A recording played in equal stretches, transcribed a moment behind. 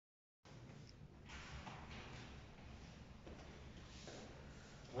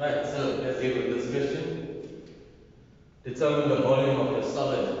Right, so let's deal with this question. Determine the volume of the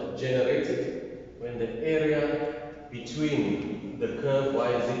solid generated when the area between the curve y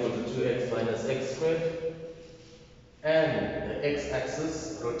is equal to 2x minus x squared and the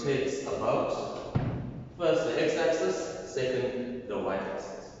x-axis rotates about first the x-axis, second the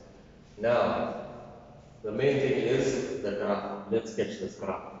y-axis. Now, the main thing is the graph. Let's sketch this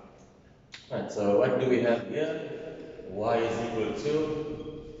graph. Right, so what do we have here? Y is equal to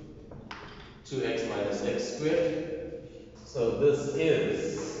 2x minus x squared. So this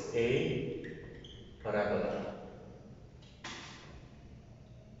is a parabola.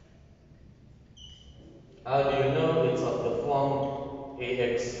 How do you know it's of the form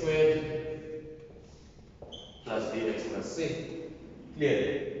ax squared plus bx plus c?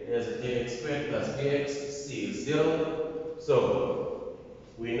 Clearly, there's a ax squared plus bx, c is 0. So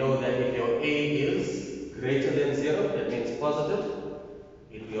we know that if your a is greater than 0, that means positive.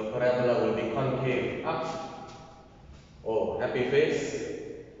 If your parabola will be concave up or happy face.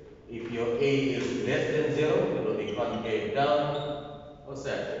 If your a is less than 0, it will be concave down or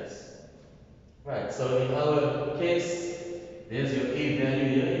sad face. Right, so in our case, there's your a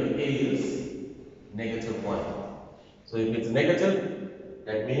value here. Your a is -1. So if it's negative,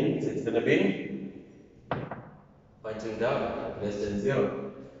 that means it's going to be pointing down, less than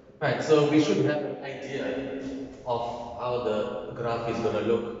 0. Right, so we should have an idea of how the graph is going to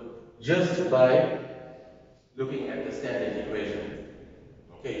look just by looking at the standard equation.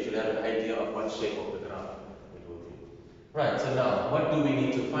 Okay, you should have an idea of what shape of the graph it will be. Right, so now, what do we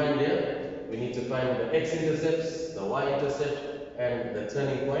need to find here? We need to find the x-intercepts, the y-intercept, and the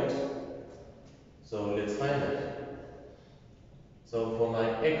turning point. So let's find that. So for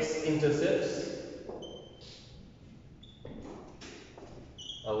my x-intercepts,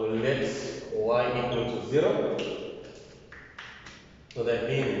 I will let y equal to 0. So that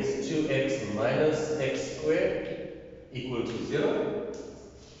means 2x minus x squared equal to 0.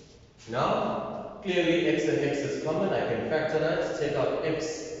 Now, clearly x and x is common. I can factorize, take out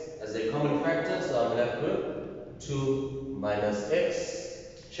x as a common factor. So I'm left with 2 minus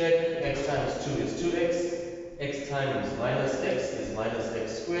x. Check, x times 2 is 2x. X times minus x is minus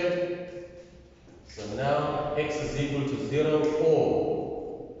x squared. So now x is equal to 0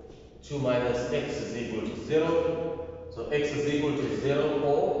 or 2 minus x is equal to 0. So x is equal to 0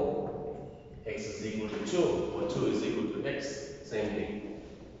 or x is equal to 2 or 2 is equal to x. Same thing.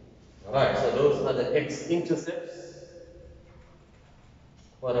 Alright, so those are the x-intercepts.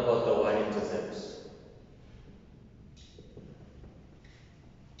 What about the y-intercepts?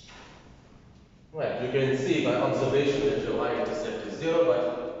 Right, you can see by observation that your y-intercept is 0,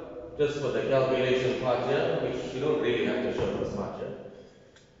 but just for the calculation part here, which you don't really have to show this part here.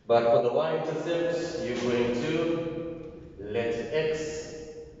 But for the y-intercept, you're going to let x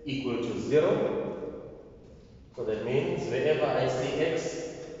equal to 0. So that means wherever I see x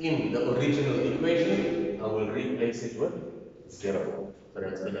in the original equation, I will replace it with 0. So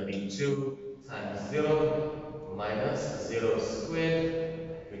that's going to be 2 times 0 minus 0 squared,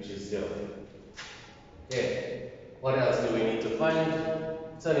 which is 0. Okay, what else do we need to find?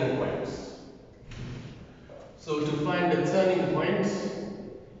 Turning points. So to find the turning point,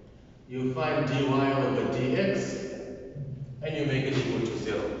 you find dy over dx and you make it equal to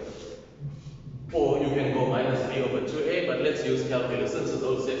 0. Or you can go minus b over 2a, but let's use calculus. Since this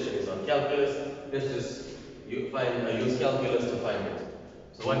whole section is on calculus, let's just use calculus to find it.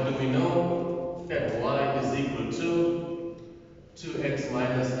 So what do we know? That y is equal to 2x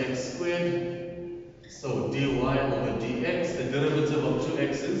minus x squared. So dy over dx, the derivative of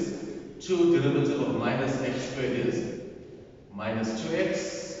 2x is 2 derivative of minus x squared is minus 2x.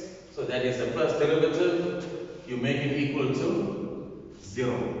 So that is the first derivative. You make it equal to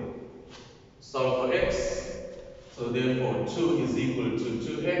 0. Solve for x. So therefore 2 is equal to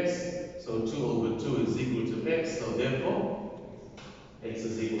 2x. So 2 over 2 is equal to x. So therefore x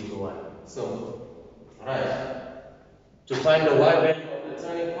is equal to 1. So, alright. To find the y value of the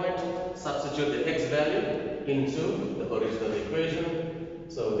turning point, substitute the x value into the original equation.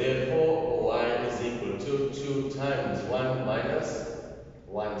 So therefore y is equal to 2 times 1 minus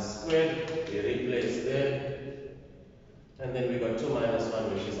 1 squared. We replace there. And then we got 2 minus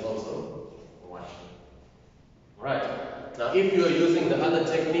 1, which is also 1. Right. Now, if you are using the other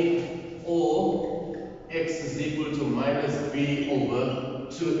technique, or x is equal to minus b over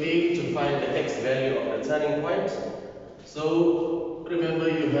 2a to find the x value of the turning point. So, remember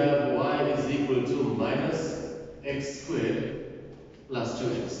you have y is equal to minus x squared plus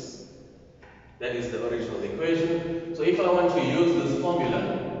 2x. That is the original equation. So, if I want to use this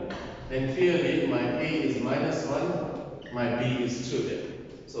formula, then clearly my a is minus 1, my b is 2 then.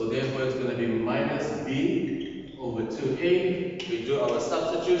 So therefore it's going to be minus b over 2a. We do our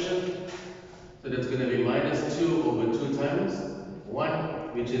substitution. So that's going to be minus 2 over 2 times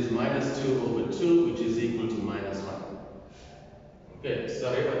 1, which is minus 2 over 2, which is equal to minus 1. Okay,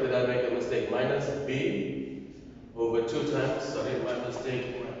 sorry, but did I make a mistake? Minus b over 2 times, sorry, my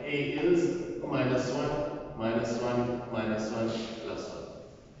mistake, my a is minus 1, minus 1, minus 1, plus 1.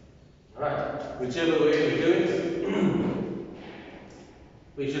 Alright, whichever way we do it,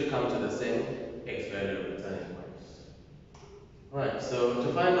 we should come to the same x value of the turning points. Right, so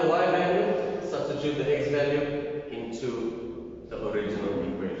to find the y value, substitute the x value into the original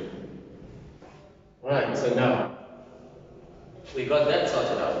equation. Right, so now we got that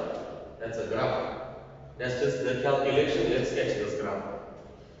sorted out. That's a graph. That's just the calculation. Let's sketch this graph.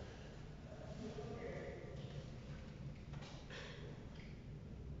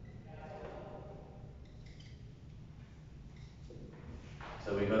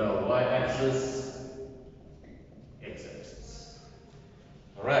 So we got our y-axis, x-axis.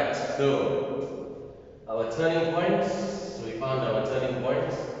 All right, so our turning points. So we found our turning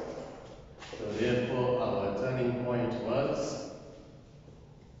point. So therefore, our turning point was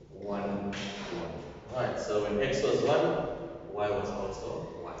 1, 1. Right, so when x was 1, y was also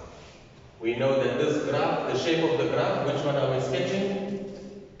 1. We know that this graph, the shape of the graph, which one are we sketching?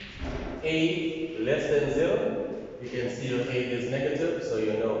 A less than 0. You can see your A is negative, so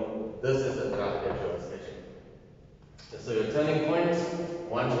you know this is the graph that you're sketching. So your turning point,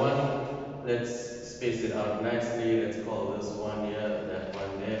 1, 1. Let's space it out nicely. Let's call this 1 here, that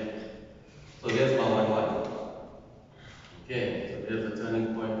 1 there. So there's my 1, 1. Okay, so there's the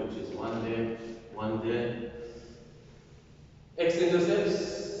turning point, which is 1 there, 1 there.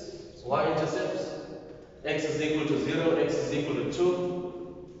 X-intercepts, y-intercepts. X is equal to 0, x is equal to 2.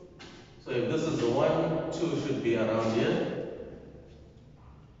 So if this is the 1, 2 should be around here.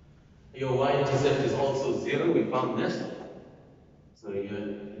 Your y-intercept is also 0, we found this. So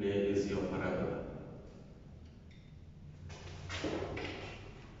here, there is your parabola.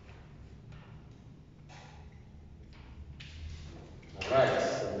 Alright,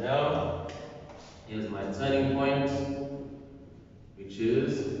 so now here's my turning point, which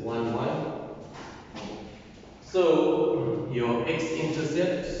is 1, 1. So your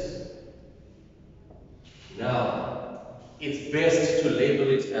x-intercept, now it's best to label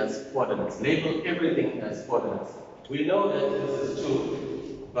it as coordinates. Label everything as coordinates. We know that this is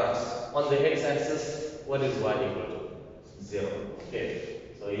 2, but on the x-axis, what is y equal to? 0. Okay,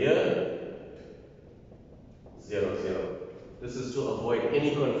 so here, 0, 0. This is to avoid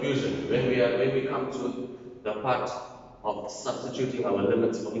any confusion when we come to the part of substituting our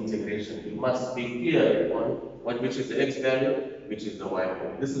limits for integration. We must be clear on which is the x value, which is the y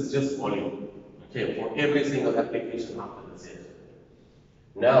value. This is just volume. Okay, for every single application after the z.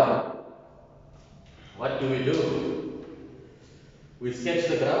 Now, what do? We sketch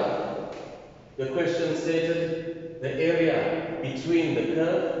the graph. The question stated the area between the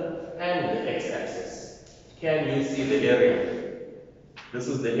curve and the x-axis. Can you see the area? This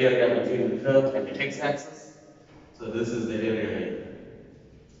is the area between the curve and the x-axis. So this is the area here.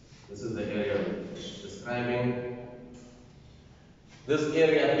 This is the area describing. This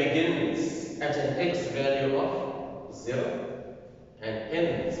area begins at an x value of 0 and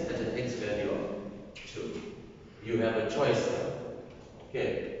ends at an x value of 2. You have a choice now.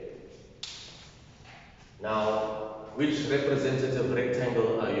 Okay. Now, which representative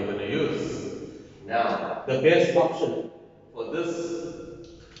rectangle are you going to use? Now, the best option for this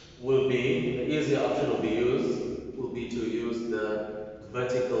will be, the easier option will be to use the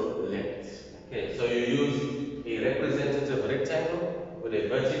vertical length. Okay, so you use a representative rectangle with a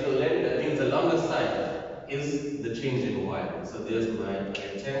vertical length. That means the longest side is the change in y. So there's my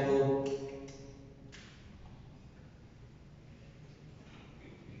rectangle.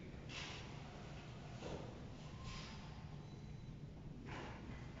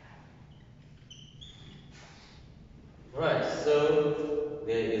 Right, so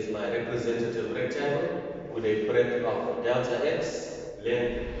there is my representative rectangle with a breadth of delta x,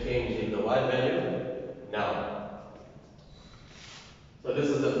 length change in the y value. Now, so this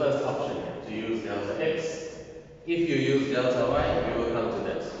is the first option, to use delta x. If you use delta y, we will come to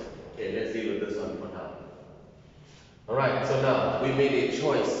that. Okay, let's deal with this one for now. Alright, so now we made a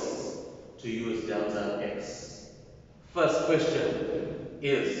choice to use delta x. First question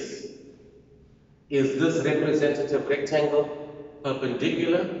is this representative rectangle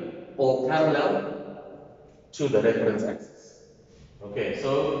perpendicular or parallel to the reference axis? Okay,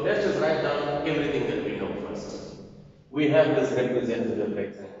 so let's just write down everything that we know first. We have this representative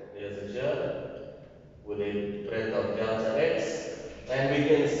rectangle. There's a here with a breadth of delta x, And we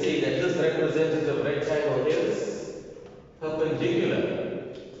can see that this representative rectangle is perpendicular.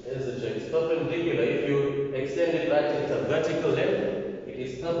 There's a check. It's perpendicular. If you extend it right into a vertical length, it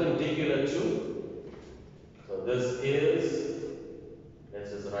is perpendicular to. So this is,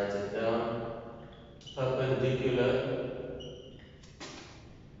 let's just write it down, perpendicular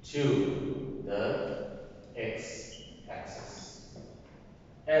to the x-axis.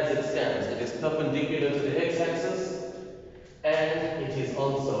 As it stands, it is perpendicular to the x-axis and it is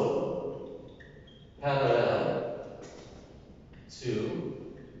also parallel to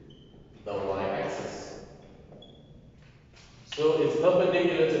the y-axis. So it's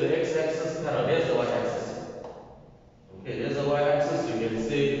perpendicular to the x-axis, parallel. There's the y-axis. Okay, there's the y-axis. You can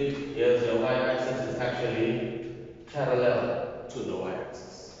see here's your y-axis is actually parallel to the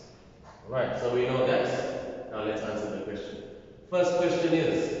y-axis. Right, so we know that. Now let's answer the question. First question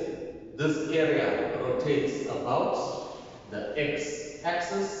is, this area rotates about the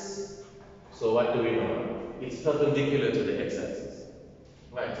x-axis. So what do we know? It's perpendicular to the x-axis.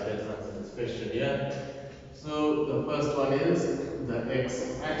 Right, so let's answer this question here. So the first one is the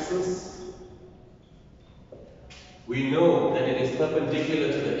x-axis. We know that it is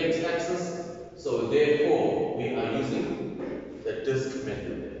perpendicular to the x-axis, so therefore we are using the disk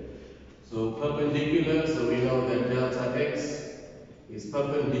method. So perpendicular, so we know that delta x is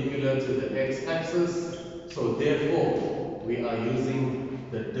perpendicular to the x-axis, so therefore we are using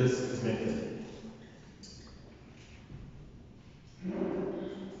the disk method.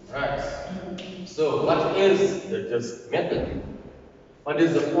 Right. So what is the disk method? What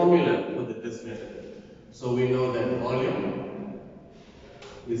is the formula for the disk method? So we know that volume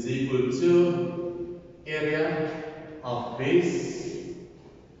is equal to area of base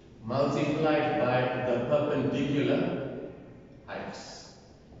multiplied by the perpendicular height.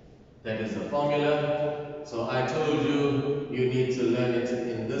 That is the formula. So I told you, you need to learn it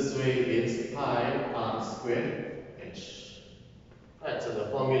in this way. It's pi r squared h. Right, so the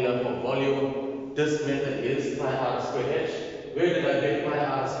formula for volume, this method is pi r squared h. Where did I get pi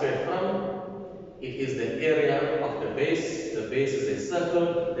r squared from? It is the area of the base. The base is a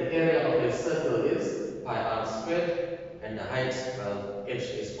circle. The area of a circle is pi r squared. And the height, well, h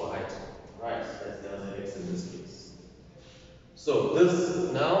is for height. Right, that's delta x in this case. So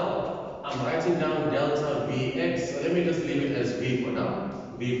this, now, I'm writing down delta Vx. So let me just leave it as V for now.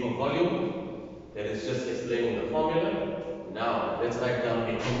 V for volume. That is just explaining the formula. Now, let's write down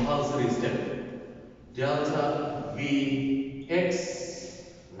a compulsory step. Delta Vx.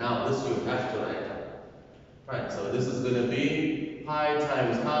 Now, this you have to write down. Right, so this is going to be pi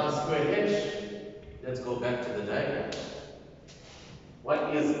times r squared h. Let's go back to the diagram.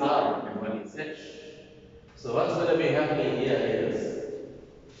 What is r and what is h? So what's going to be happening here is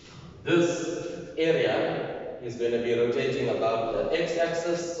this area is going to be rotating about the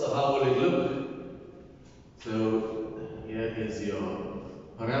x-axis. So how will it look? So here is your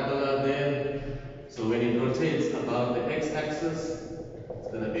parabola there. So when it rotates about the x-axis, it's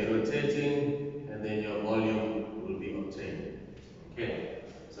going to be rotating and then your volume will be obtained. Okay,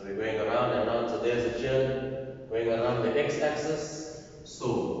 so we're going around and around. So there's a churn going around the x-axis.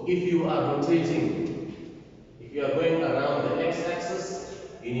 So if you are rotating, if you are going around the x-axis,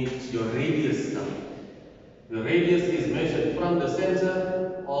 you need your radius now. The radius is measured from the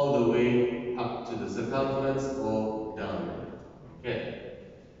center all the way up to the circumference or down. Okay,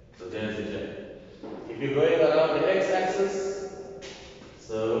 so there's the jet. If you're going around the x-axis,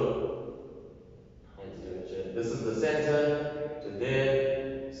 so this is the center to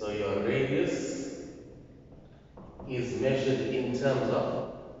there, so your radius is measured in terms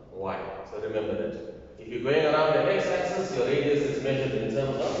of y. So remember that. If you're going around the x-axis, your radius is measured in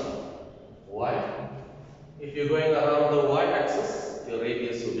terms of y. If you're going around the y-axis, your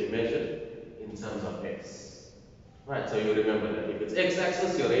radius will be measured in terms of x. Right, so you remember that. If it's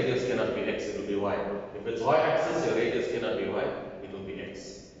x-axis, your radius cannot be x, it will be y. If it's y-axis, your radius cannot be y, it will be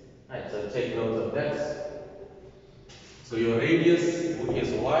x. Right, so take note of that. So your radius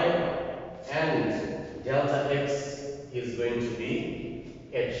is y and delta x is going to be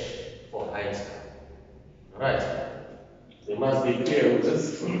h for height. Alright, so you must be clear with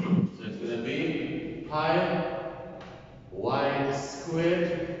this. So it's going to be pi y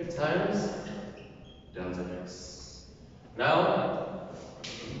squared times delta x. Now,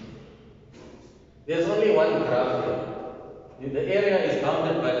 there's only one graph here. The area is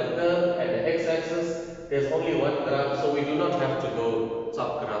bounded by the curve and the x-axis. There's only one graph, so we do not have to go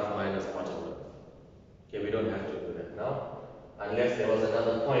top graph minus bottom graph. Okay, we don't have to do that now. Unless there was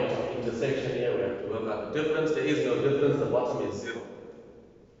another point of intersection here, we have to work out the difference. There is no difference, the bottom is 0.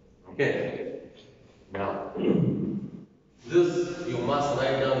 Okay. Now, this you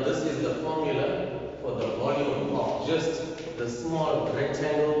just the small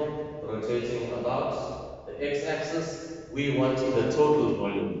rectangle rotating about the x-axis. We want the total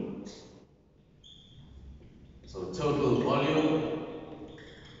volume. So total volume.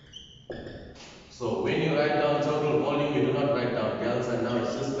 So when you write down total volume, you do not write down delta. Now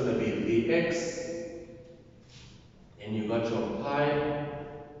it's just going to be Vx. And you got your pi.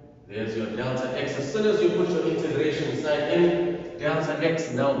 There's your delta x. As soon as you put your integration sign in, delta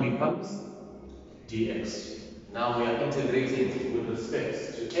x now becomes dx. Now we are integrating with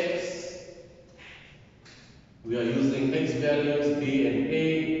respect to x. We are using x values b and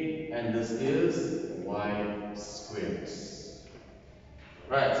a, and this is y squared.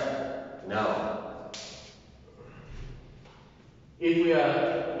 Right. Now, if we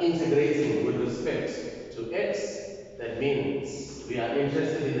are integrating with respect to x, that means we are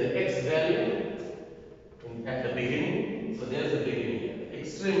interested in the x value at the beginning. So there's the beginning here.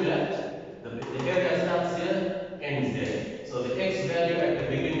 Extreme left, the area starts here, ends there. So the x value at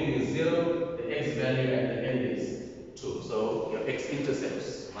the beginning is 0, the x value at the end is 2. So your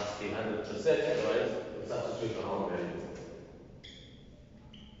x-intercepts must be 100%, otherwise you substitute the wrong value.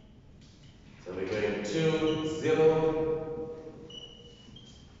 So we're going 2, 0,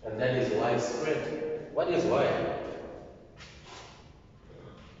 and that is y squared. What is y?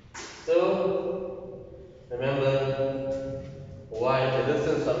 So remember, y, the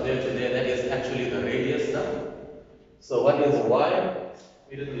distance from there to there, that is actually the radius now. So what is y?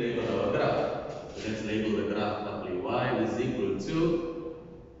 We didn't label our graph. So let's label the graph properly. Y is equal to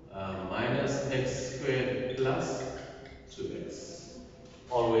minus x squared plus 2x.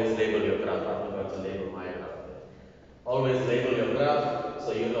 Always label your graph. I'm not going to label my graph. Always label your graph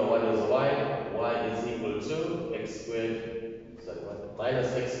so you know what is y. Y is equal to x squared, sorry, what?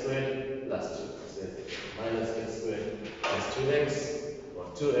 Minus x squared plus 2. So minus x squared plus 2x, or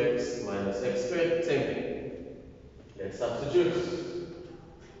 2x minus x squared, same thing. Let's substitute.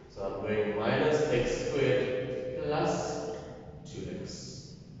 So I'm going minus x squared plus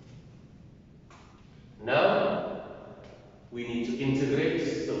 2x. Now we need to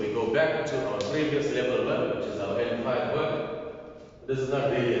integrate, so we go back to our previous level work, which is our N5 work. This is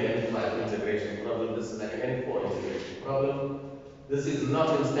not really an N5 integration problem, this is like an N4 integration problem. This is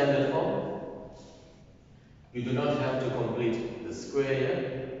not in standard form. You do not have to complete the square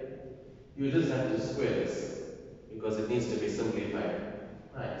here. You just have to square this because it needs to be simplified.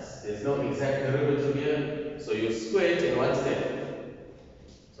 Right. There's no exact derivative here, so you square it in one step.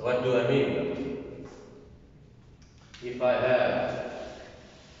 So what do I mean? If I have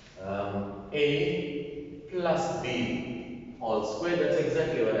a plus b all squared, that's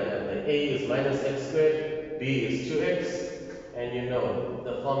exactly what I have. The a is minus x squared, b is 2x, and you know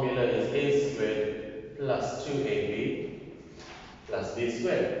the formula is a squared plus 2ab plus b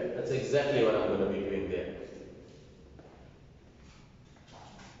squared. That's exactly what I'm going to be doing there.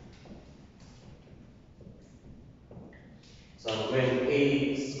 So I'm going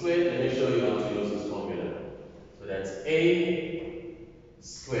a squared. Let me show you how to use this formula. So that's a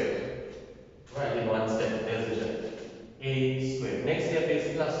squared. Right, in one step. There's the check. A squared. Next step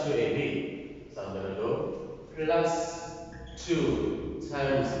is plus 2ab. So I'm going to go plus 2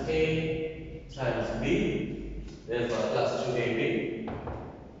 times a times b. There's my plus 2ab.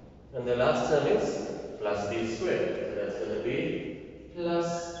 And the last term is plus b squared. So that's going to be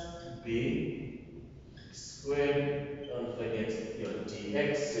plus b squared. Don't forget your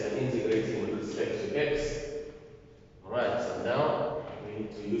dx. We are integrating with respect to x. Alright, so now we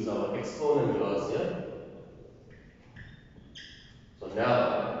need to use our exponent laws here. So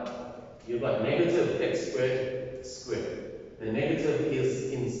now you've got negative x squared squared. The negative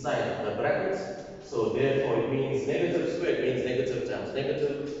is inside the bracket. So therefore it means negative squared means negative times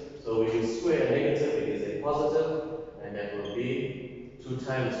negative. So when you square a negative, it is a positive, and that will be 2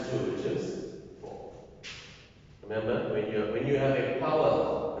 times 2, which is 4. Remember, when you have a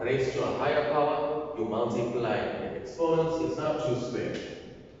power raised to a higher power, you multiply the exponents. It's not 2 squared.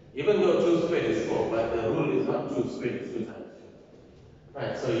 Even though 2 squared is 4, but the rule is not 2 squared, it's 2 times 2.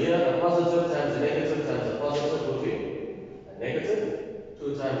 Right, so here a positive times a negative times a positive would be a negative.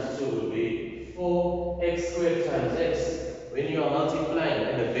 2 times 2 would be 4x squared times x. When you are multiplying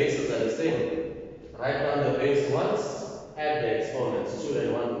and the bases are the same, write down the base once, add the exponents. 2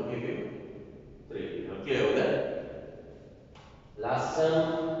 and 1 will give you 3. You're clear with that? Last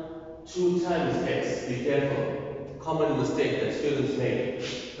term, 2 times x. Be careful. Common mistake that students make,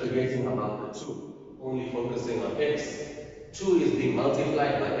 forgetting about the 2, only focusing on x. 2 is being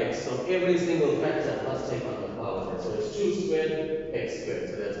multiplied by x, so every single factor must take on the power. So it's 2 squared, x squared.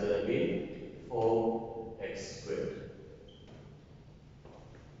 So that's going to be 4x squared.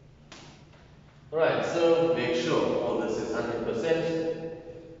 Right, so make sure all this is 100%.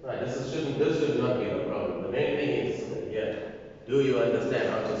 Right, this should not be the problem. The main thing is here. Do you understand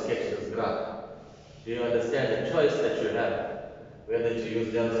how to sketch this graph? Do you understand the choice that you have? Whether to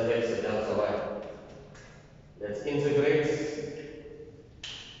use delta x or delta y? Let's integrate.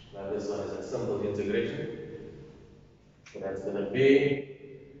 Now this one is a simple integration. So that's going to be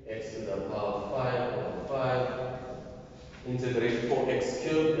x to the power 5 over 5. Integrate 4x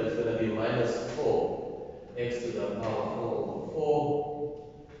cubed, that's going to be minus 4 x to the power 4 over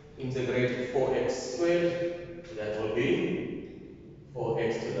 4. Integrate 4x squared, that will be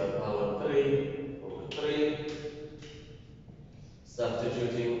 4x to the power 3 over 3.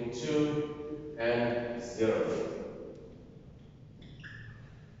 Substituting 2 and 0.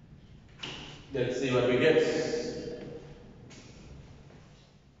 Let's see what we get.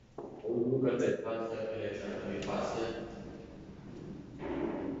 We'll look at that one calculator a bit faster.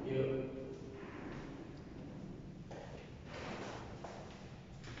 Here.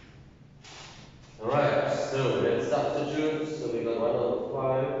 Alright, so let's substitute. So we got 1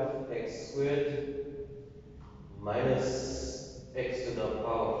 over 5 x squared minus x to the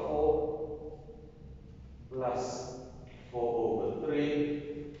power 4 plus 4 over 3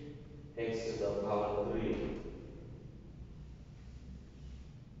 x to the power 3.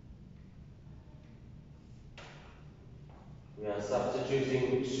 We are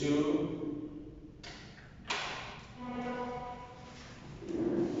substituting 2.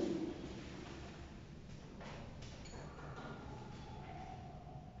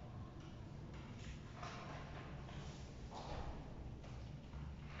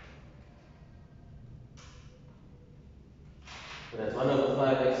 So that's 1 over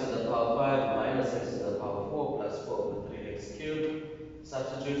 5x to the power 5 minus x to the power 4 plus 4 over 3x cubed.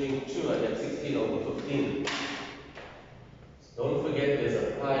 Substituting 2, I get 16 over 15. Don't forget there's a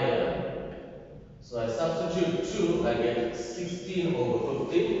pi here. So I substitute 2, I get 16 over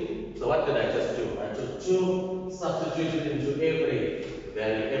 15. So what did I just do? I took 2, substituted into every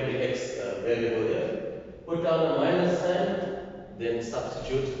value, every x variable here. Put down a minus sign, then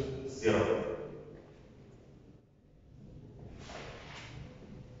substitute 0.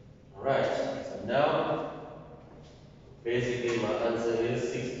 Alright, so now basically my answer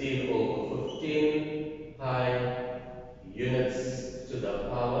is 16 over 15 pi units to the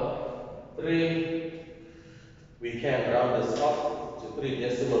power 3. We can round this off to 3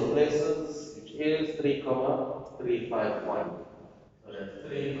 decimal places, which is 3,351. So that's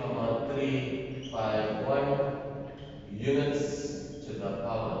 3,351 units to the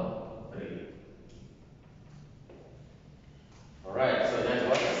power 3. Alright, so that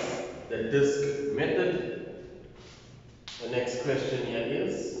was the disk method. The next question here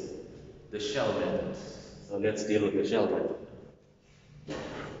is the shell method. So let's deal with the shell method.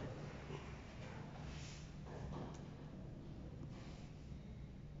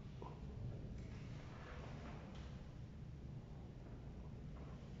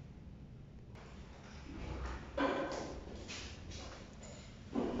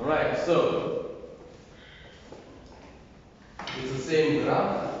 Alright, so it's the same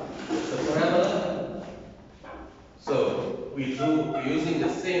graph, it's a parabola. So we're using the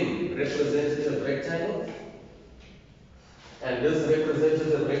same representative rectangle. And this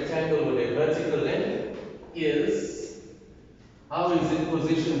representative rectangle with a vertical length is, how is it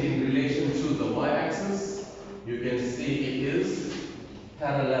positioned in relation to the y-axis? You can see it is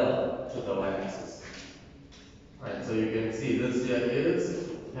parallel to the y-axis. Right, so you can see this here is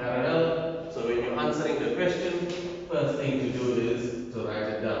parallel. So when you're answering the question, first thing to do is to write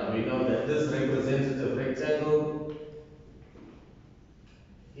it down. We know that this representative rectangle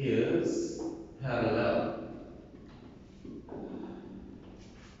is parallel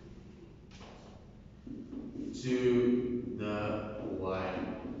to the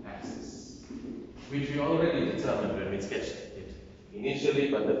y-axis, which we already determined when we sketched it initially,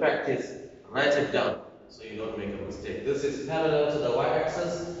 but the fact is, write it down so you don't make a mistake. This is parallel to the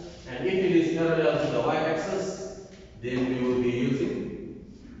y-axis, and if it is parallel to the y-axis, then we will be using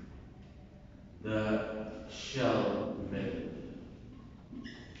the shell method.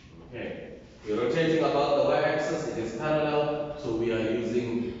 Okay, we're rotating about the y-axis, it is parallel, so we are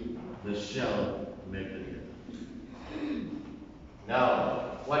using the shell method.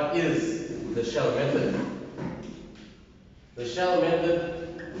 Now, what is the shell method? The shell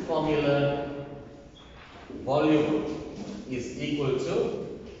method formula, volume is equal to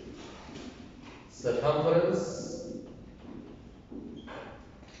circumference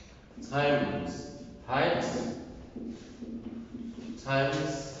times height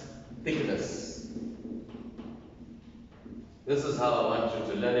times thickness. This is how I want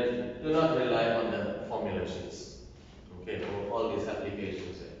you to learn it. Do not rely on the formula sheets. Okay, for all these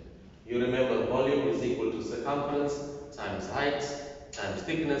applications here. You remember volume is equal to circumference times height times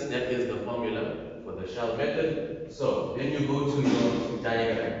thickness. That is the formula for the shell method. So then you go to your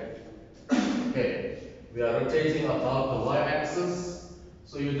diagram. Okay, we are rotating about the y-axis.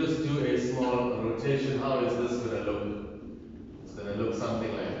 So you just do a small rotation. How is this going to look? It's going to look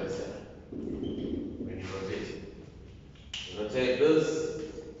something like this here. When you rotate it. Rotate this.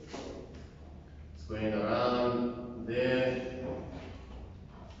 It's going around there.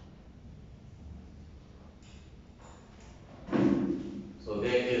 So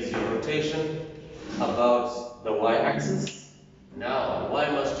there is your rotation about the y-axis. Now, why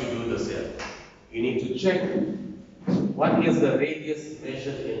must you do this here? You need to check what is the radius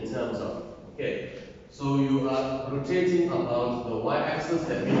measured in terms of. Okay, so you are rotating about the y-axis.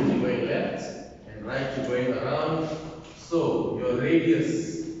 That means you're going left and right, you're going around. So your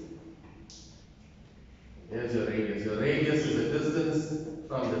radius, here's your radius. Your radius is the distance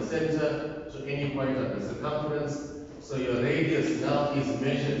from the center to any point of the circumference. So your radius now is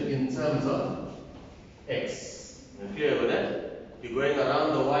measured in terms of x. You clear with that? You're going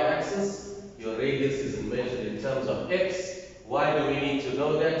around the y-axis. Your radius is measured in terms of x. Why do we need to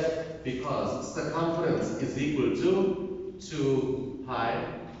know that? Because circumference is equal to 2 pi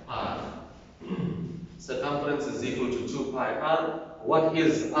r. Circumference is equal to 2 pi r. What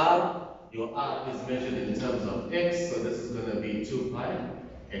is r? Your r is measured in terms of x, so this is going to be 2 pi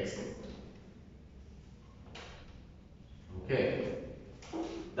x. Okay.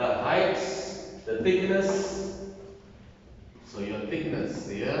 The height, the thickness. So your thickness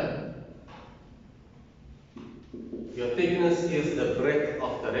here. Your thickness is the breadth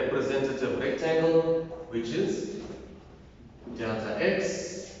of the representative rectangle, which is delta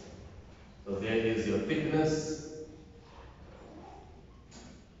x. So there is your thickness.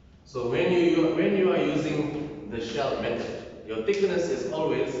 So when you are using the shell method, your thickness is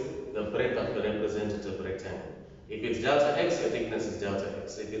always the breadth of the representative rectangle. If it's delta x, your thickness is delta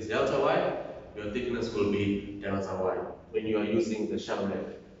x. If it's delta y, your thickness will be delta y when you are using the shell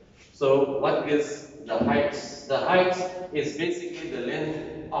method. So what is the height? The height is basically the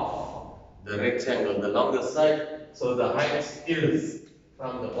length of the rectangle, the longest side. So the height is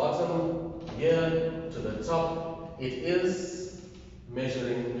from the bottom here to the top. It is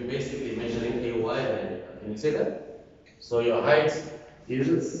measuring, we're basically measuring a y value. Can you see that? So your height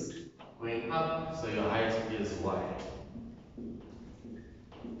is going up, so your height is y.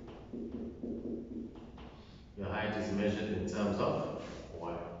 Your height is measured in terms of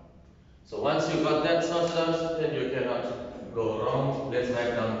y. So once you got that sorted out, then you cannot go wrong. Let's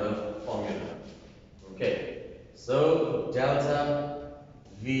write down the formula. Okay, so delta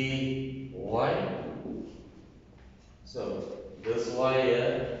Vy. So this y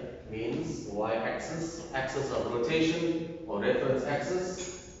here means y-axis, axis of rotation or reference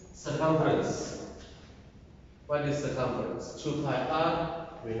axis. Circumference. What is circumference? 2 pi r,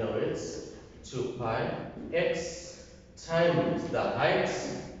 we know it's 2 pi x times the height.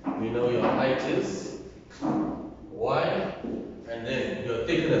 We know your height is y, and then your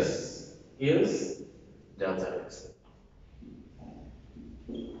thickness is delta x.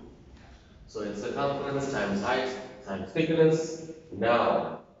 So it's circumference times height times thickness.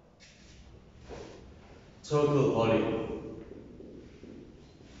 Now, total volume.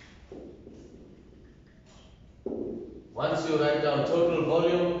 Once you write down total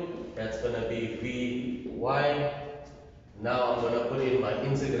volume, that's going to be Vy. Now I'm going to put in my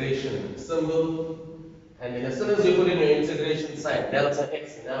integration symbol. And then as soon as you put in your integration sign, delta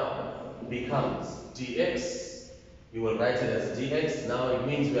x now becomes dx. You will write it as dx. Now it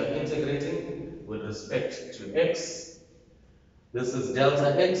means we are integrating with respect to x. This is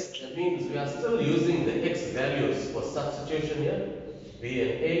delta x. That means we are still using the x values for substitution here. B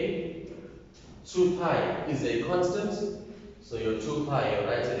and A. 2 pi is a constant. So your 2 pi, you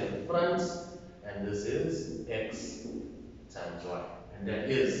write it in front. And this is x times y. And that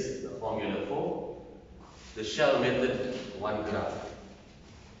is the formula for the shell method 1 gram.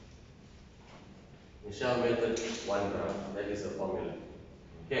 The shell method 1 gram. That is the formula.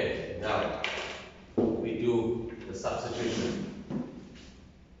 Okay, now we do the substitution.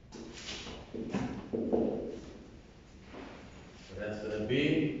 So that's going to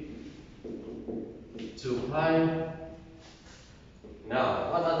be 2 pi.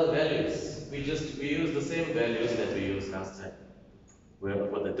 Now, what other values? We use the same values that we used last time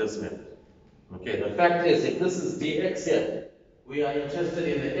for the this method. Okay, the fact is, if this is dx here, we are interested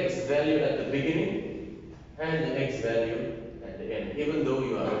in the x value at the beginning and the x value at the end, even though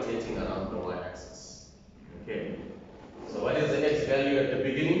you are rotating around the y-axis. Okay, So what is the x value at the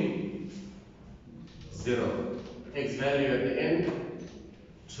beginning? 0. X value at the end?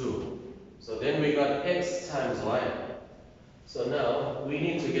 2. So then we got x times y. So now we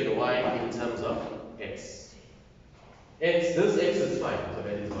need to get y in terms of x. This x is fine, so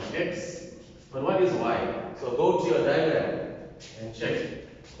that is what x. But what is y? So go to your diagram and check.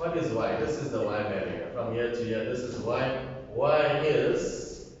 What is y? This is the y value. From here to here, this is y. Y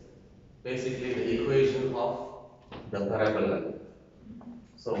is basically the equation of the parabola.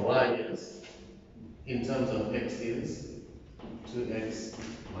 So y is, in terms of x, is 2x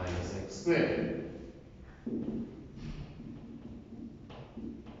minus x squared.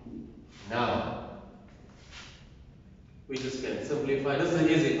 Now, we just can simplify. This is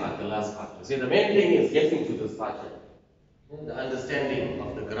the easy part, the last part. You see, the main thing is getting to this part here. The understanding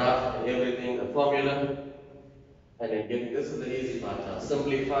of the graph and everything, the formula, and then getting, this is the easy part now.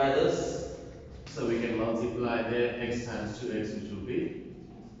 Simplify this, so we can multiply there, x times 2x, which will be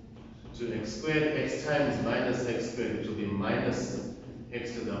 2x squared, x times minus x squared, which will be minus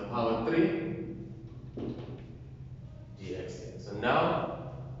x to the power 3 dx. So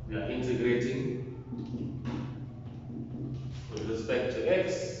now we are integrating with respect to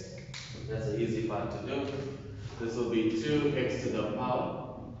x. That's the easy part to do. This will be 2x to the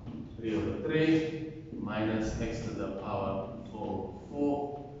power 3 over 3 minus x to the power 4 over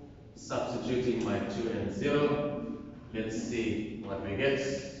 4. Substituting my 2 and 0. Let's see what we get.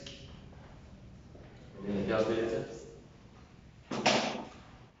 In the calculator.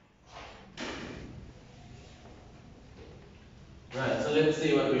 Right, so let's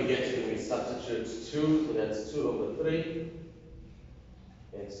see what we get when we substitute 2. So that's 2 over 3.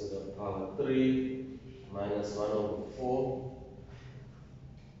 X to the power 3 minus 1 over 4.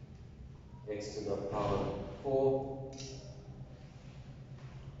 X to the power 4.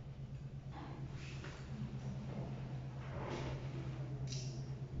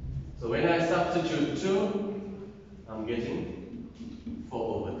 So when I substitute 2, I'm getting 4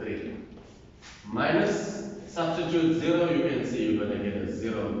 over 3. Minus, substitute 0, you can see you're going to get a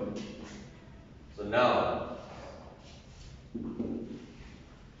 0. So now,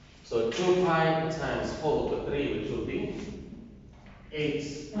 so 2 pi times 4 over 3, which will be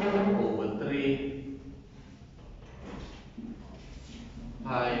 8 over 3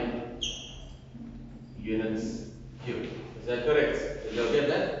 pi units cubed. Is that correct? Did you get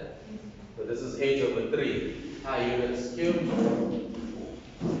that? So this is 8 over 3 pi units cubed.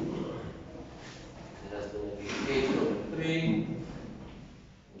 That's going to be 8 over 3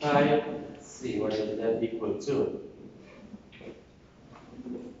 pi. Let's see, what is that equal to?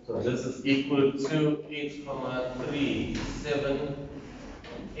 So this is equal to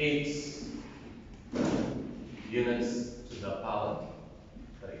 8,378 units to the power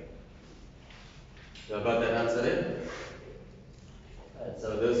 3. You got that answer there? Right,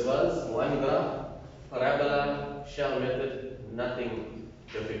 so this was one graph, parabola, shell method, nothing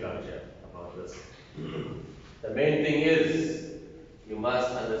difficult here about this. The main thing is you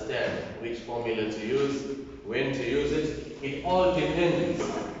must understand which formula to use, when to use it. It all depends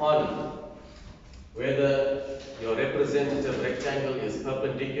on whether your representative rectangle is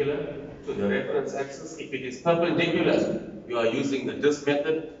perpendicular to the reference axis. If it is perpendicular, you are using the disk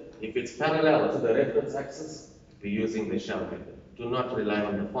method. If it's parallel to the reference axis, we're using the shell method. Do not rely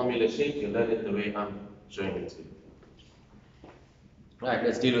on the formula sheet. You learn it the way I'm showing it to you. Right,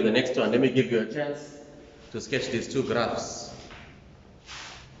 let's deal with the next one. Let me give you a chance to sketch these two graphs.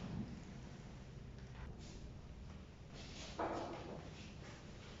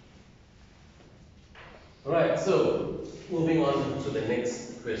 Alright, so moving on to the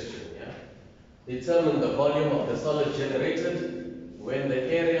next question. Determine the volume of the solid generated when the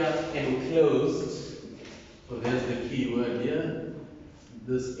area enclosed, so there's the key word here.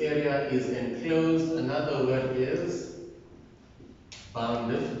 This area is enclosed, another word is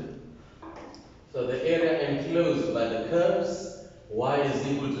bounded. So the area enclosed by the curves, y is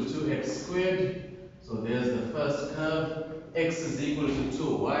equal to 2x squared. So there's the first curve, x is equal to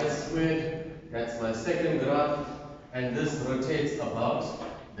 2y squared. That's my second graph, and this rotates about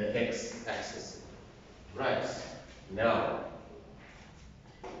the x-axis. Right, now,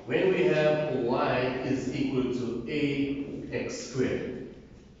 when we have y is equal to ax squared,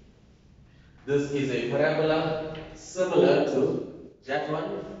 this is a parabola similar to that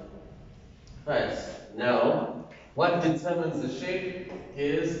one. Right, now, what determines the shape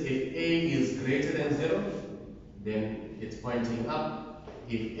is if a is greater than 0, then it's pointing up.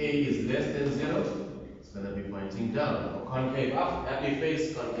 If a is less than 0, it's going to be pointing down. Or concave up, happy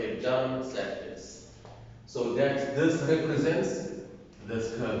face, concave down, sad face. So that this represents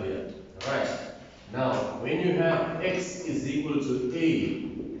this curve here. Right. Now, when you have x is equal to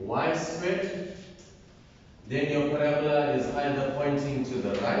a y squared, then your parabola is either pointing to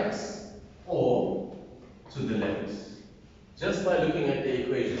the right or to the left. Just by looking at the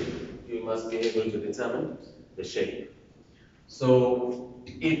equation, you must be able to determine the shape. So,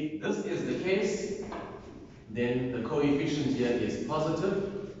 if this is the case, then the coefficient here is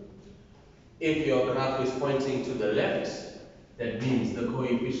positive. If your graph is pointing to the left, that means the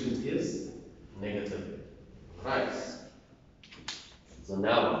coefficient is negative. Right. So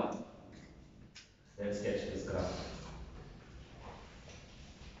now, let's sketch this graph.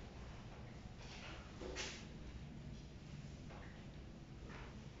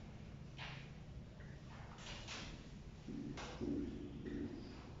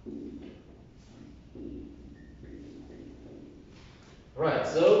 Right,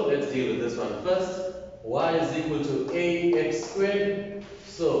 so let's deal with this one first. Y is equal to ax squared.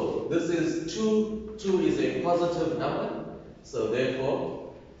 So this is 2. 2 is a positive number. So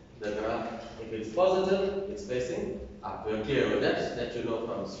therefore, the graph, if it's positive, it's facing up. We're clear with that you know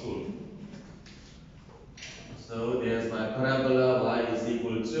from school. So there's my parabola, y is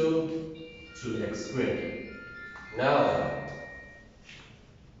equal to 2x squared. Now,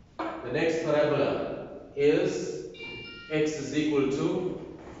 the next parabola is x is equal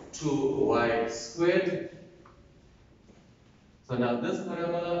to 2y squared. So now this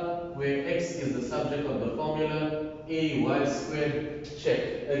parabola, where x is the subject of the formula, ay squared,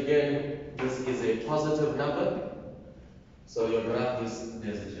 check. Again, this is a positive number. So your graph is,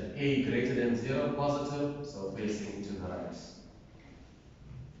 there's a greater than 0, positive, so facing to the right.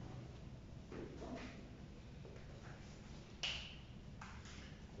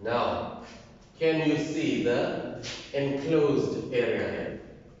 Now, can you see the enclosed area here?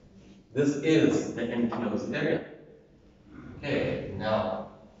 This is the enclosed area. Okay, now,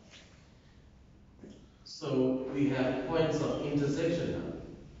 so we have points of intersection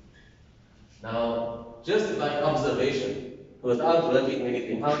now. Now, just by observation, without working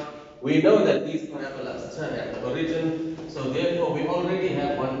anything out, we know that these parabolas turn at the origin, so therefore we already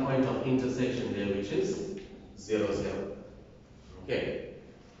have one point of intersection there, which is 0, 0. Okay,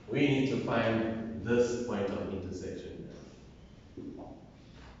 we need to find this point of intersection.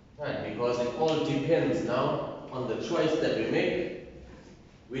 Right, because it all depends now on the choice that we make.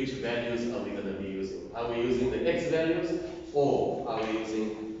 Which values are we going to be using? Are we using the x values or are we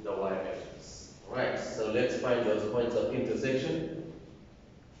using the y values? Alright, so let's find those points of intersection.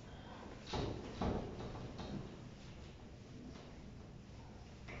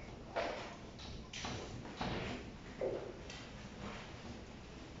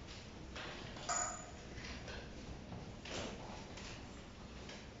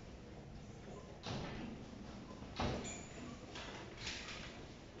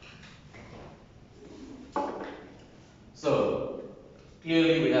 So,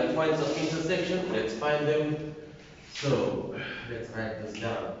 clearly we have points of intersection. Let's find them. So, let's write this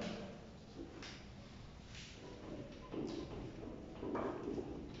down.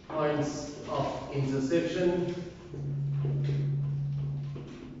 Points of intersection.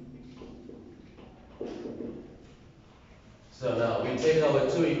 So now we take our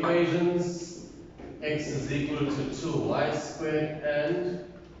two equations. X is equal to 2y squared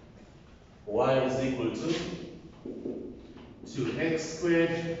and y is equal to 2x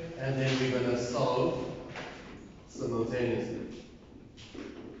squared, and then we're going to solve simultaneously.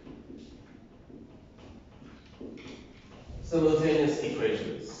 Simultaneous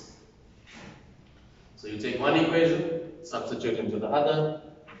equations. So you take one equation, substitute into the other,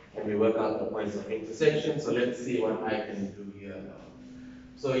 and we work out the points of intersection. So let's see what I can do here now.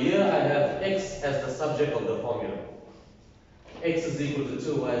 So here I have x as the subject of the formula. X is equal to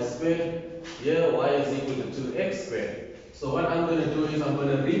 2y squared. Here y is equal to 2x squared. So what I'm going to do is I'm going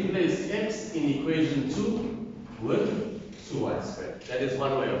to replace x in equation 2 with 2y squared. That is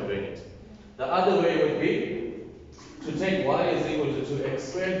one way of doing it. The other way would be to take y is equal to 2x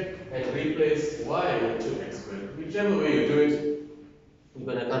squared and replace y with 2x squared. Whichever way you do it, you're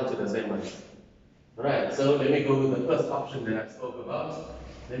going to come to the same answer. Alright, so let me go with the first option that I spoke about.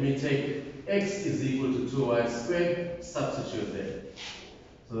 Let me take x is equal to 2y squared, substitute there.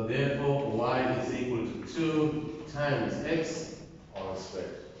 So therefore, y is equal to 2 times x all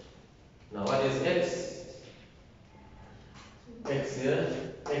squared. Now what is x? X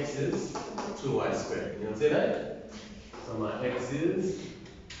here, x is 2y squared. You can see that? So my x is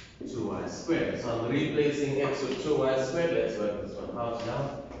 2y squared. So I'm replacing x with 2y squared. Let's work this one out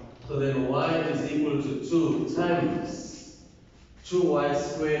now. So then y is equal to 2 times 2y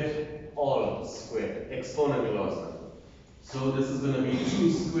squared all squared. Exponent laws now. So this is going to be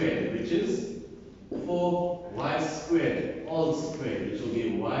 2 squared, which is 4y squared, all squared, which will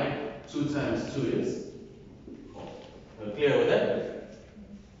be y. 2 times 2 is 4. We're clear with that?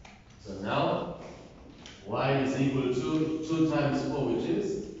 So now, y is equal to 2 times 4, which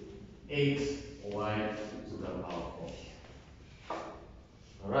is 8y to the power 4.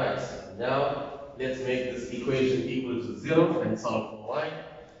 Alright, now let's make this equation equal to 0 and solve for y.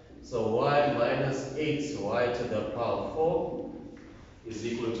 So y minus 8y to the power 4 is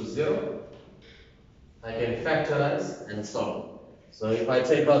equal to 0. I can factorize and solve. So if I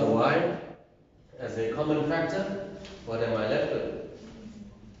take out y as a common factor, what am I left with?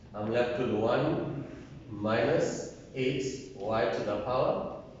 I'm left with 1 minus 8y to the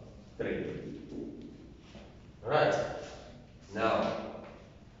power 3. Alright, now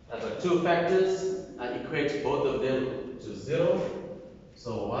I've got two factors. I equate both of them to 0.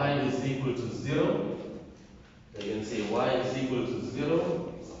 So y is equal to 0. So you can say y is equal to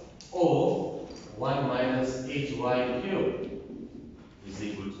 0, or 1 minus 8y cubed is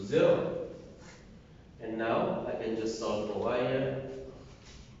equal to 0. And now I can just solve for y here.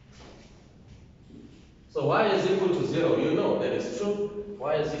 So y is equal to 0. You know that is true.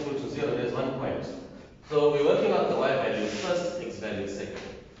 Y is equal to 0. There's 1 point. So we're working out the y value first, x value second.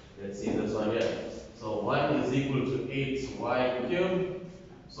 Let's see this one here. So 1 is equal to 8y cubed.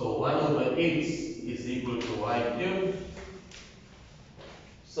 So 1 over 8 is equal to y cubed.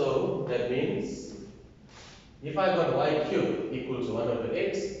 So that means if I got y cubed equal to 1 over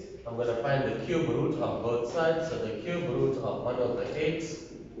 8, I'm going to find the cube root of both sides. So the cube root of 1 over 8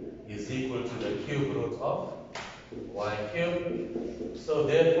 is equal to the cube root of y cubed. So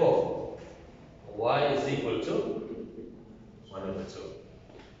therefore, y is equal to 1 over 2.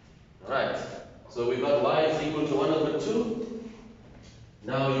 Alright, so we got y is equal to 1 over 2.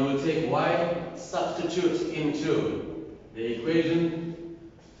 Now you will take y, substitute into the equation.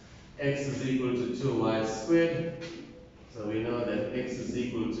 X is equal to 2y squared. So we know that x is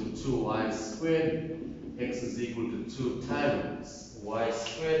equal to 2y squared. X is equal to 2 times y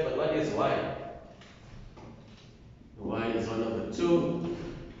squared. But what is y? Y is 1 over 2.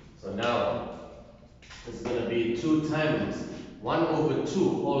 So now it's going to be 2 times 1 over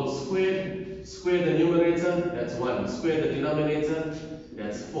 2 all squared. Square the numerator, that's 1. Square the denominator,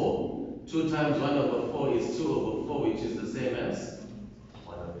 that's 4. 2 times 1 over 4 is 2 over 4, which is the same as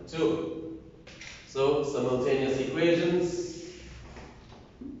 1 over 2. So, simultaneous equations.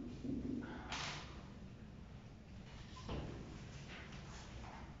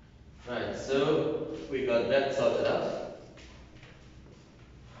 Right, so we got that sorted out.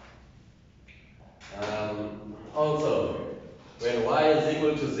 Also, when y is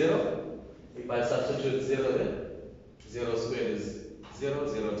equal to 0, if I substitute 0 there, 0 squared is 0,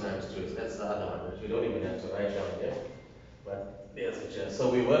 0 times 2 is, that's the other one, which we don't even have to write down here. But there's a chance. So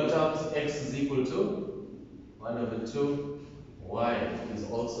we worked out x is equal to 1 over 2, y is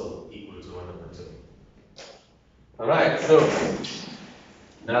also equal to 1 over 2. Alright, so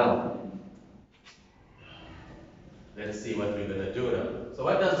now let's see what we're going to do now. So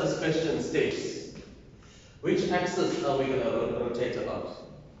what does this question state? Which axis are we going to rotate about?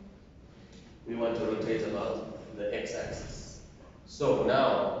 We want to rotate about the x-axis. So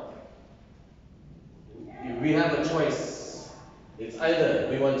now, we have a choice. It's either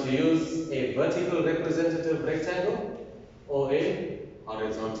we want to use a vertical representative rectangle or a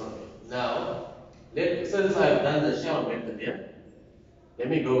horizontal. Now, since I've done the shell method here, let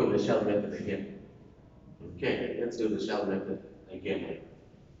me go with the shell method again. Okay, let's do the shell method again.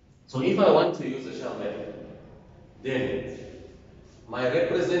 So if I want to use the shell method, then my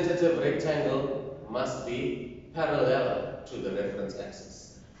representative rectangle must be parallel to the reference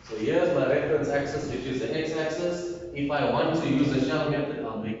axis. So here's my reference axis, which is the x-axis. If I want to use the shell method,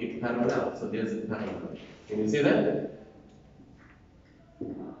 I'll make it parallel. So there's the parallel. Can you see that?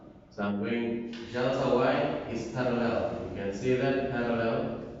 So I'm going delta y is parallel. You can see that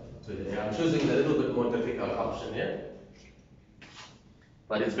parallel to the. I'm choosing the little bit more difficult option here.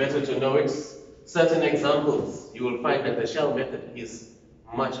 But it's better to know it. Certain examples, you will find that the shell method is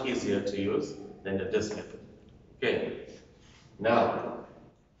much easier to use than the disk method. Okay. Now,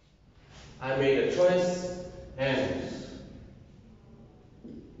 I made a choice and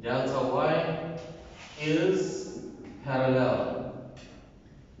delta y is parallel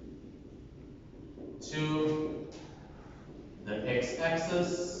to the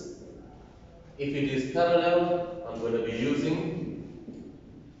x-axis. If it is parallel, I'm going to be using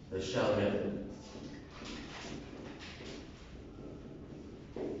the shell method.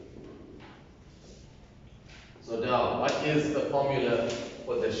 So now, what is the formula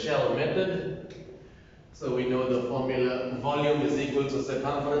for the shell method? So we know the formula, volume is equal to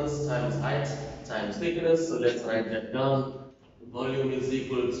circumference times height times thickness. So let's write that down. Volume is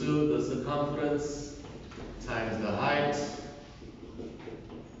equal to the circumference times the height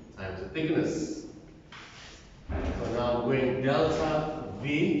times the thickness. So now I'm going delta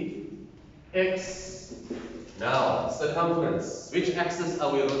V x. Now circumference. Which axis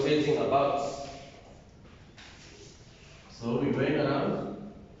are we rotating about? So we're going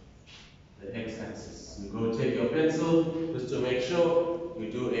around the x-axis. You go take your pencil just to make sure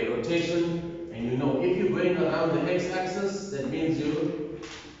you do a rotation, and you know if you're going around the x-axis, that means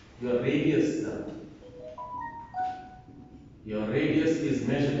your radius now. Your radius is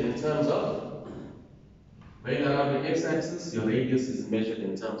measured in terms of going around the x-axis. Your radius is measured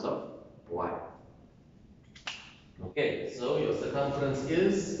in terms of y. Okay, so your circumference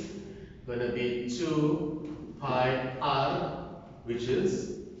is going to be 2 pi r, which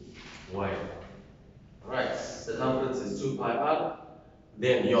is y. Alright, circumference is 2 pi r.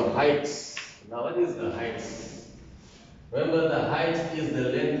 Then your height. Now what is the height? Remember, the height is the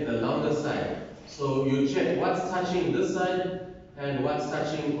length, the longer side. So you check what's touching this side and what's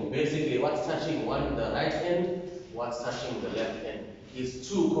touching, or basically what's touching the right end, what's touching the left end. It's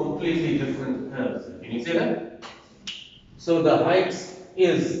two completely different curves. Can you see that? So the height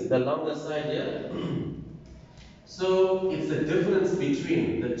is the longer side here. So it's the difference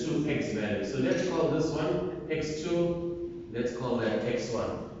between the two x values. So let's call this one x2, let's call that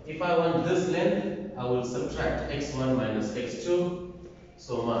x1. If I want this length, I will subtract x1 minus x2.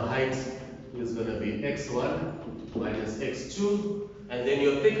 So my height is going to be x1 minus x2. And then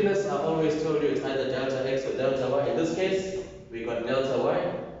your thickness, I always told you it's either delta x or delta y. In this case, we got delta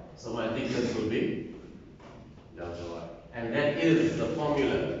y. So my thickness will be delta y. And that is the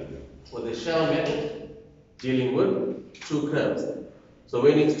formula for the shell method, dealing with two curves. So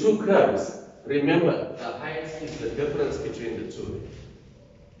when it's two curves, remember the height is the difference between the two.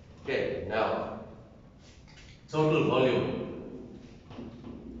 Okay, now total volume.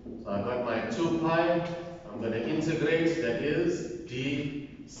 So I got my 2 pi. I'm going to integrate. That is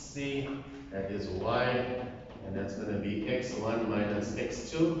dc. That is y, and that's going to be x1 minus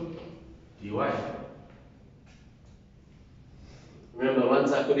x2 dy. Remember,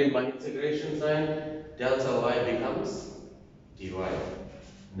 once I put in my integration sign, delta y becomes dy.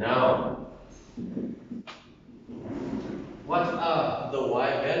 Now, what are the y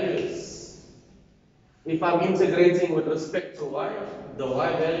values? If I'm integrating with respect to y, the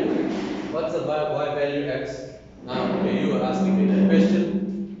y value, what's the y value at? Now, you were asking me that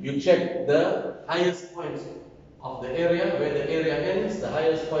question. You check the highest point of the area, where the area ends. The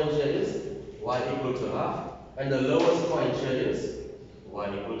highest point here is y equal to half, and the lowest point here is y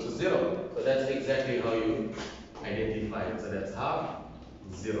equal to 0. So that's exactly how you identify it. So that's half,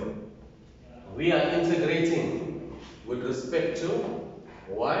 0. We are integrating with respect to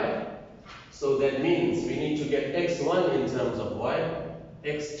y. So that means we need to get x1 in terms of y,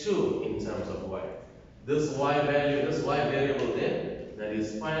 x2 in terms of y. This y value, this y variable there, that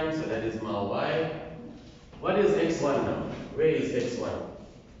is fine. So that is my y. What is x1 now? Where is x1?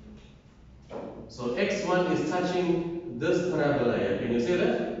 So x1 is touching this parabola here. Can you see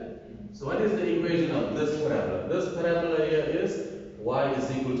that? So what is the equation of this parabola? This parabola here is y is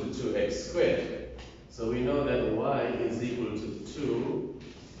equal to 2x squared. So we know that y is equal to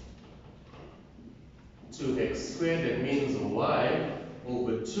 2x squared. That means y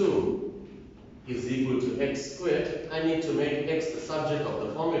over 2 is equal to x squared. I need to make x the subject of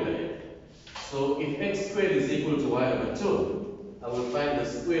the formula here. So if x squared is equal to y over 2, I will find the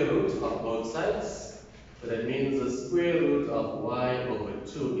square root of both sides. So that means the square root of y over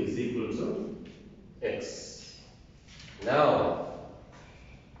 2 is equal to x. Now,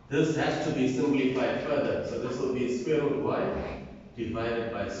 this has to be simplified further. So this will be square root y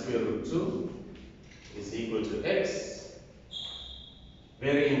divided by square root 2 is equal to x.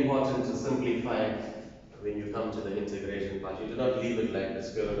 Very important to simplify when you come to the integration part. You do not leave it like the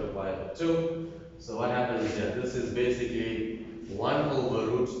square root of y over 2. So what happens here? This is basically 1 over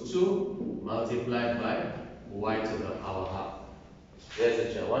root 2 multiplied by y to the power half. There's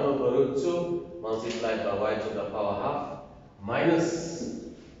it here. 1 over root 2 multiplied by y to the power half minus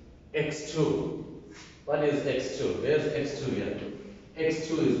x2. What is x2? There's x2 here.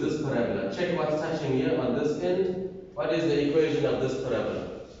 x2 is this parabola. Check what's touching here on this end. What is the equation of this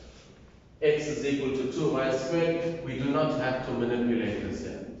parabola? X is equal to 2y squared. We do not have to manipulate this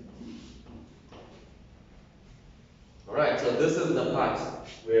here. Alright, so this is the part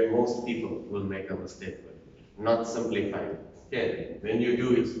where most people will make a mistake with, not simplifying. Okay, when you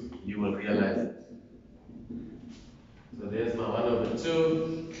do it, you will realize it. So there's my 1 over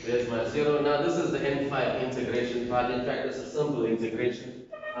 2, there's my 0. Now this is the n5 integration part. In fact, this is simple integration.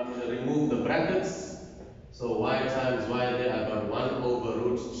 I'm going to remove the brackets. So y times y there, I got 1 over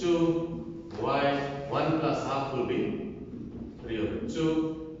root 2, y, 1 plus half will be 3 over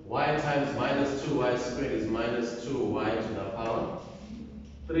 2, y times minus 2y squared is minus 2y to the power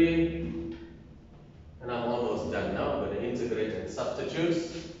 3, and I'm almost done now. I'm going to integrate and substitute.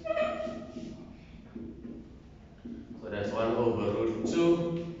 So that's 1 over root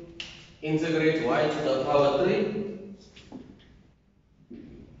 2. Integrate y to the power 3.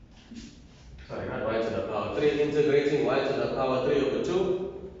 Sorry, not y to the power 3. Integrating y to the power 3 over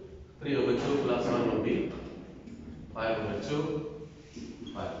 2. 3 over 2 plus 1 will be 5 over 2.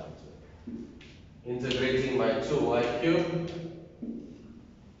 5 over 2. Integrating by 2y cubed.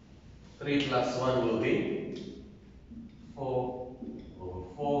 3 plus 1 will be 4 over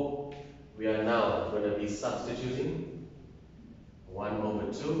 4. We are now going to be substituting 1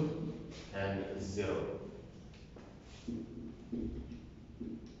 over 2 and 0.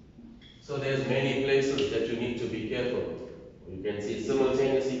 So there's many places that you need to be careful. You can see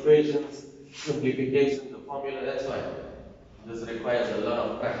simultaneous equations, simplification, the formula, that's fine. This requires a lot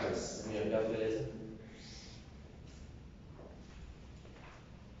of practice. Give me a calculator.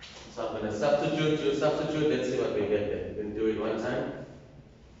 So I'm going to substitute, let's see what we get there. You can do it one time.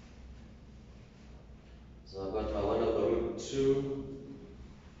 So I've got my 1 over root 2.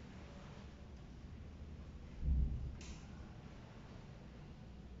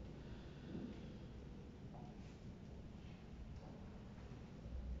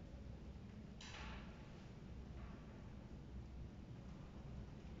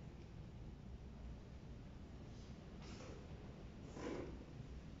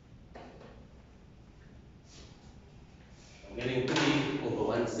 I'm getting 3 over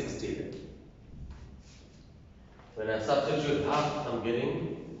 160. When I substitute half, I'm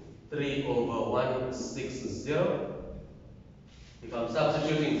getting 3 over 160. If I'm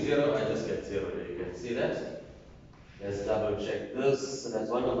substituting 0, I just get 0 there. You can see that. Let's double check this. So that's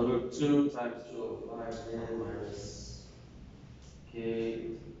 1 over root 2 times 2 over 5 there minus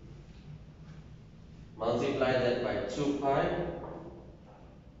k. Multiply that by 2 pi.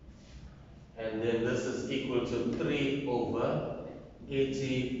 And then this is equal to 3 over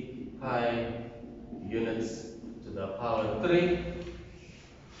 80 pi units to the power 3.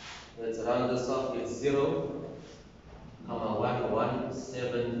 Let's round this off. It's 0,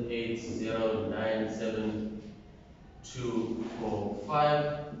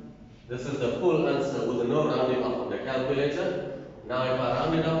 117809725. This is the full answer with no rounding off of the calculator. Now if I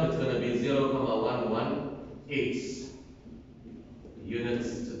round it off, it's going to be 0,118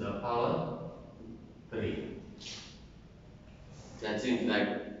 units to the power 3. That seems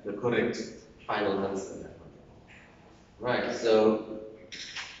like the correct final answer. Right, so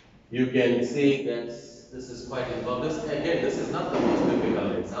you can see that this is quite involved. This, again, this is not the most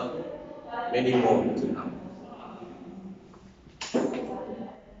difficult example. Many more to come.